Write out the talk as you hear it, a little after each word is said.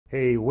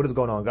Hey, what is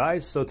going on,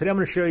 guys? So today I'm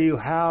going to show you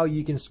how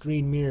you can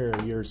screen mirror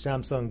your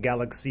Samsung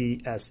Galaxy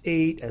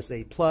S8,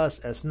 S8 Plus,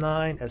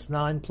 S9,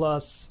 S9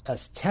 Plus,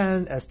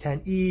 S10,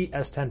 S10e,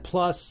 S10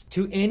 Plus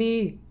to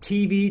any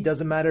TV.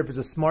 Doesn't matter if it's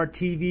a smart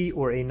TV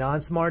or a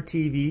non-smart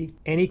TV,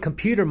 any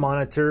computer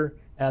monitor,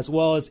 as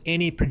well as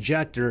any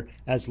projector,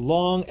 as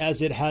long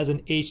as it has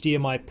an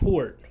HDMI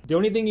port. The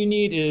only thing you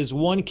need is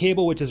one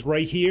cable, which is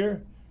right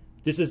here.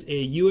 This is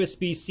a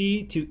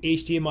USB-C to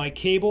HDMI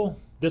cable.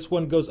 This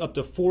one goes up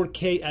to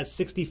 4K at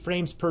 60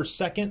 frames per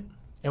second.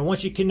 And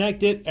once you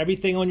connect it,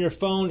 everything on your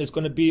phone is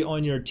going to be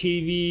on your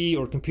TV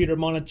or computer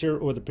monitor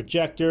or the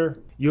projector.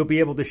 You'll be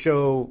able to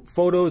show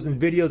photos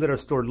and videos that are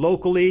stored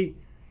locally,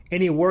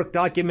 any work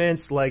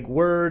documents like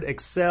Word,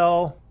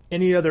 Excel,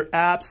 any other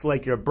apps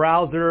like your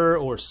browser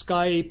or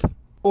Skype,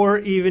 or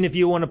even if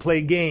you want to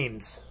play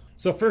games.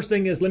 So first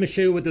thing is, let me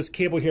show you what this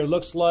cable here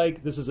looks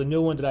like. This is a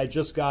new one that I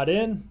just got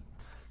in.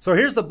 So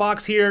here's the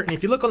box here, and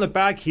if you look on the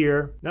back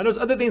here, now there's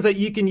other things that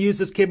you can use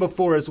this cable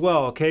for as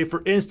well, okay?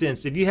 For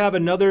instance, if you have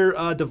another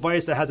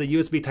device that has a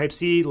USB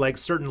Type-C, like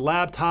certain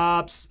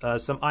laptops,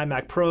 some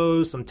iMac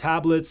Pros, some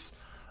tablets,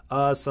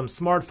 some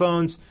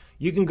smartphones,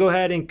 you can go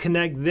ahead and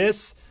connect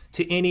this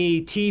to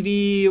any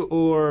TV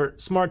or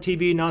smart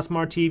TV,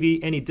 non-smart TV,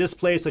 any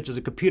display such as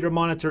a computer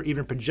monitor,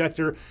 even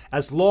projector,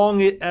 as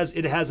long as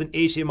it has an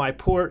HDMI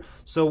port.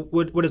 So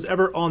what is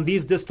ever on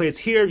these displays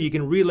here, you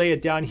can relay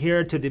it down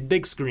here to the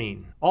big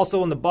screen.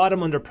 Also on the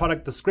bottom under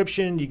product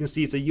description, you can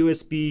see it's a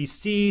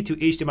USB-C to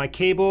HDMI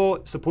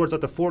cable, supports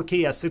up to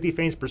 4K at 60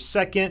 frames per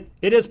second.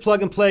 It is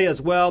plug and play as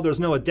well. There's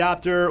no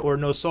adapter or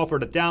no software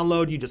to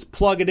download. You just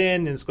plug it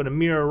in and it's going to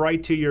mirror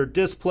right to your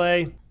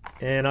display.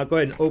 And I'll go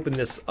ahead and open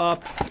this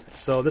up.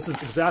 So this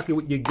is exactly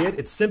what you get.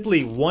 It's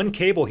simply one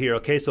cable here,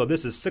 okay? So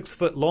this is 6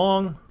 foot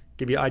long.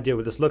 Give you an idea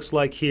what this looks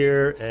like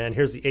here. And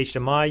here's the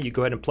HDMI. You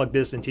go ahead and plug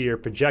this into your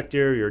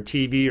projector, your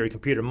TV, or your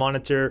computer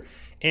monitor.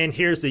 And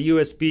here's the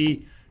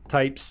USB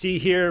Type-C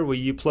here where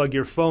you plug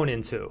your phone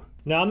into.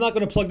 Now I'm not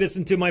going to plug this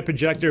into my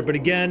projector, but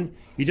again,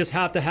 you just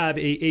have to have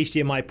a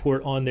HDMI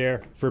port on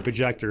there for a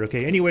projector,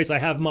 okay? Anyways, I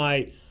have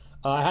my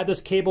I had this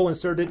cable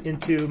inserted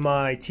into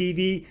my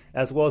TV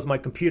as well as my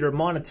computer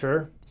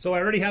monitor. So I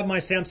already have my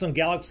Samsung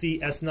Galaxy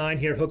S9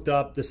 here hooked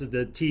up. This is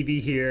the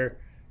TV here,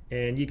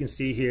 and you can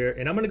see here.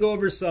 And I'm going to go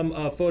over some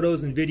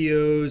photos and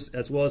videos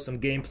as well as some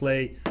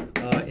gameplay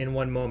in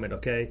one moment,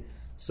 okay?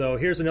 So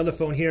here's another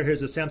phone here.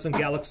 Here's a Samsung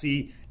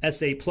Galaxy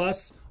S8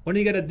 Plus. What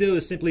you got to do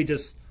is simply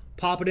just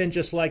pop it in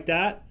just like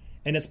that,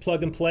 and it's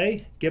plug and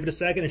play. Give it a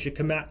second, it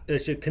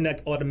should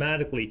connect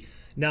automatically.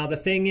 Now the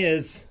thing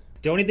is,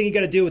 the only thing you got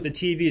to do with the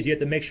TV is you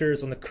have to make sure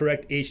it's on the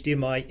correct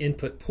HDMI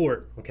input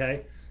port,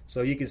 okay?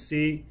 So you can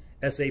see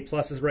S8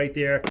 Plus is right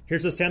there.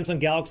 Here's the Samsung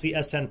Galaxy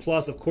S10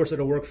 Plus. Of course,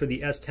 it'll work for the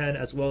S10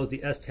 as well as the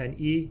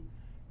S10e.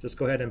 Just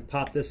go ahead and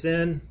pop this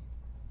in.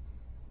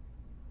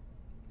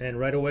 And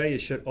right away, it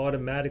should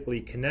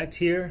automatically connect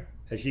here,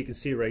 as you can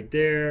see right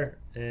there.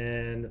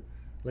 And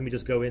let me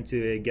just go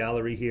into a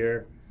gallery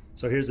here.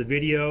 So here's a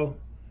video,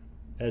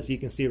 as you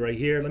can see right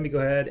here. Let me go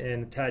ahead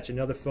and attach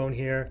another phone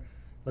here.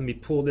 Let me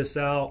pull this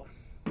out.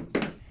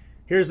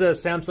 Here's a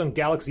Samsung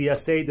Galaxy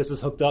S8. This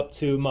is hooked up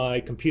to my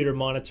computer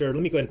monitor.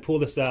 Let me go ahead and pull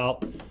this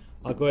out.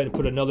 I'll go ahead and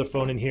put another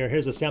phone in here.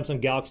 Here's a Samsung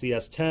Galaxy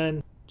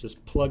S10.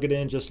 Just plug it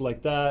in just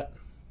like that.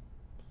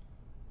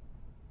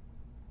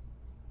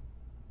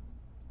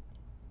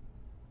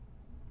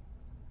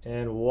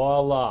 And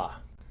voila.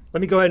 Let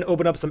me go ahead and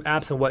open up some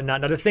apps and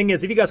whatnot. Now the thing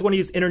is, if you guys want to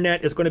use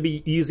internet, it's going to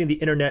be using the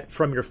internet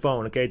from your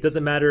phone, okay? It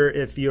doesn't matter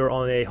if you're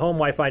on a home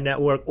Wi-Fi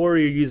network or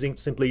you're using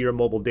simply your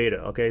mobile data,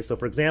 okay? So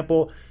for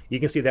example, you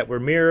can see that we're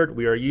mirrored.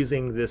 We are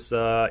using this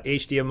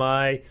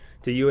HDMI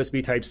to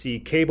USB Type-C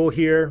cable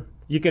here.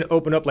 You can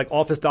open up like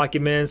Office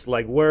documents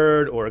like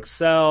Word or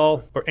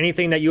Excel, or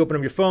anything that you open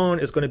on your phone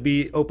is going to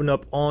be opened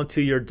up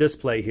onto your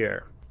display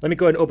here. Let me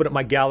go ahead and open up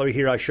my gallery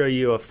here. I'll show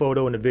you a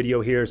photo and a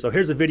video here. So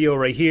here's a video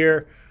right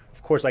here.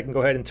 Of course, I can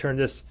go ahead and turn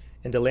this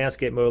into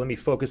landscape mode. Let me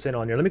focus in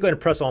on here. Let me go ahead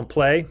and press on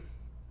play.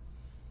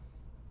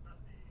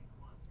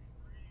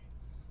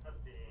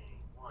 Testing.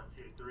 1,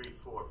 2, 3,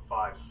 4,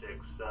 5, 6,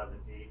 7,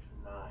 8,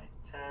 9,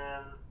 10.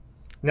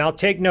 Now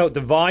take note, the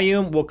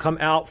volume will come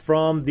out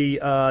from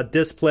the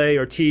display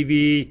or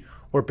TV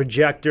or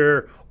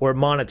projector or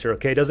monitor,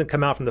 okay? It doesn't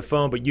come out from the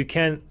phone, but you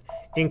can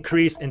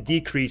increase and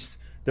decrease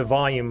the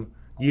volume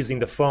using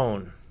the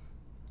phone.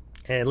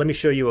 And let me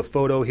show you a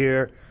photo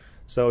here.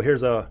 So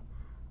here's a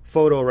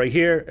photo right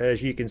here.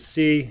 As you can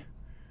see,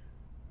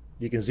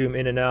 you can zoom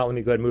in and out. Let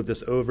me go ahead and move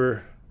this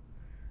over,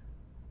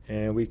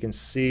 and we can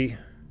see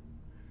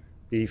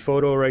the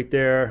photo right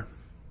there.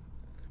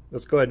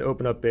 Let's go ahead and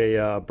open up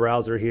a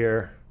browser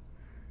here,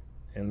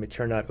 and let me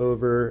turn that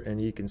over,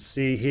 and you can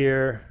see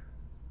here,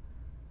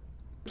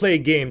 play a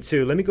game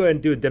too. Let me go ahead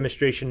and do a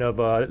demonstration of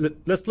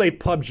let's play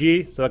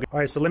PUBG. So all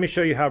right, so let me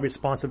show you how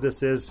responsive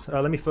this is.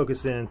 Let me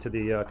focus into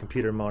the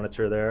computer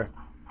monitor there.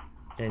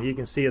 And you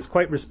can see it's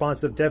quite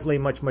responsive, definitely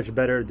much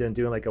better than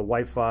doing like a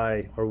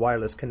Wi-Fi or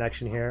wireless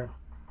connection here.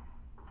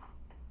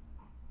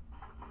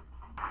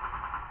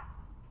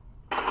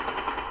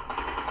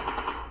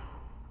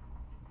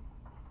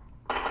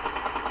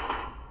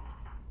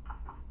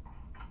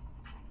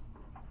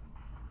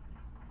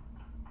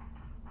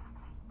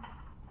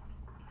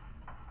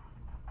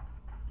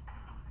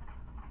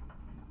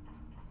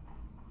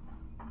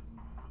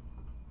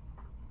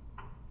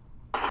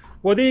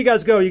 Well, there you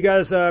guys go. You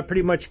guys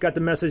pretty much got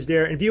the message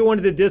there. And if you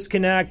wanted to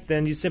disconnect,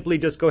 then you simply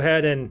just go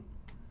ahead and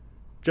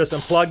just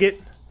unplug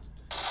it.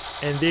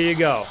 And there you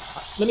go.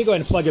 Let me go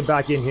ahead and plug it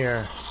back in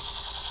here.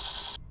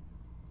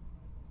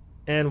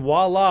 And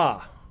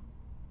voila,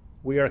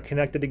 we are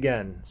connected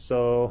again.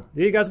 So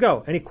there you guys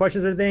go. Any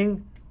questions or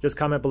anything, just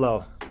comment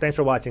below. Thanks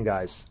for watching,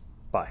 guys.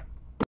 Bye.